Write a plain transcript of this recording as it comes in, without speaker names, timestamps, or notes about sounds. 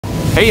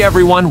Hey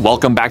everyone,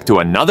 welcome back to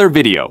another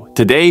video.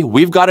 Today,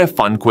 we've got a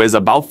fun quiz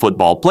about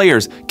football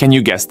players. Can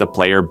you guess the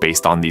player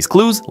based on these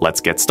clues? Let's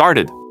get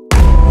started.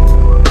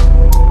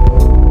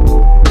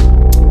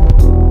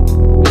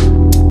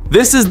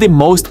 This is the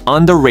most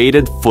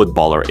underrated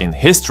footballer in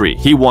history.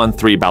 He won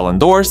 3 Ballon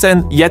d'Ors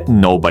and yet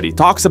nobody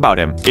talks about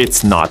him.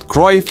 It's not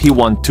Cruyff, he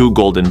won 2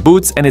 Golden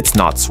Boots and it's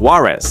not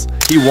Suarez.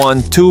 He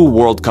won 2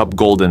 World Cup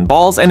Golden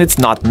Balls and it's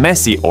not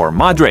Messi or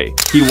Madre.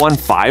 He won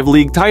 5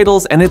 league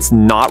titles and it's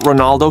not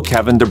Ronaldo,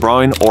 Kevin De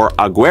Bruyne or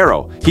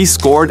Aguero. He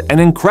scored an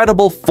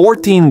incredible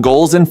 14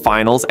 goals in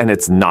finals and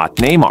it's not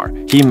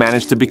Neymar. He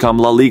managed to become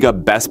La Liga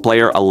best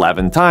player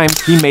 11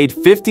 times. He made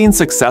 15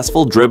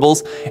 successful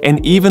dribbles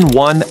and even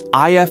won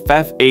IFFH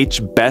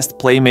Best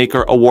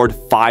Playmaker Award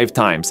 5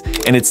 times,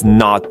 and it's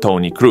not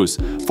Toni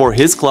Kroos. For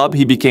his club,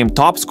 he became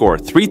top scorer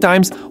 3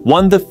 times,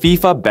 won the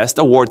FIFA Best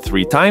Award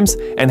 3 times,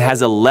 and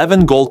has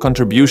 11 goal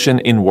contribution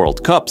in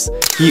World Cups.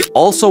 He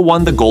also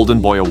won the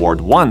Golden Boy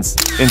Award once.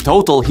 In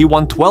total, he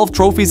won 12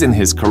 trophies in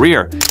his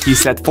career. He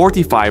set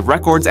 45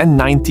 records and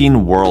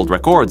 19 world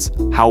records.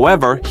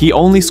 However, he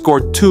only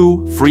scored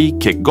 2 free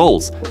kick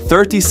goals,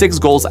 36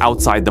 goals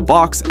outside the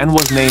box, and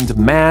was named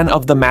Man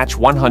of the Match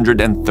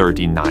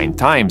 139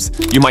 times.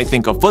 You might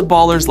think of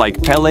footballers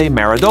like Pele,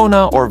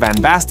 Maradona, or Van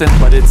Basten,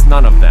 but it's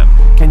none of them.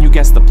 Can you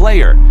guess the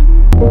player?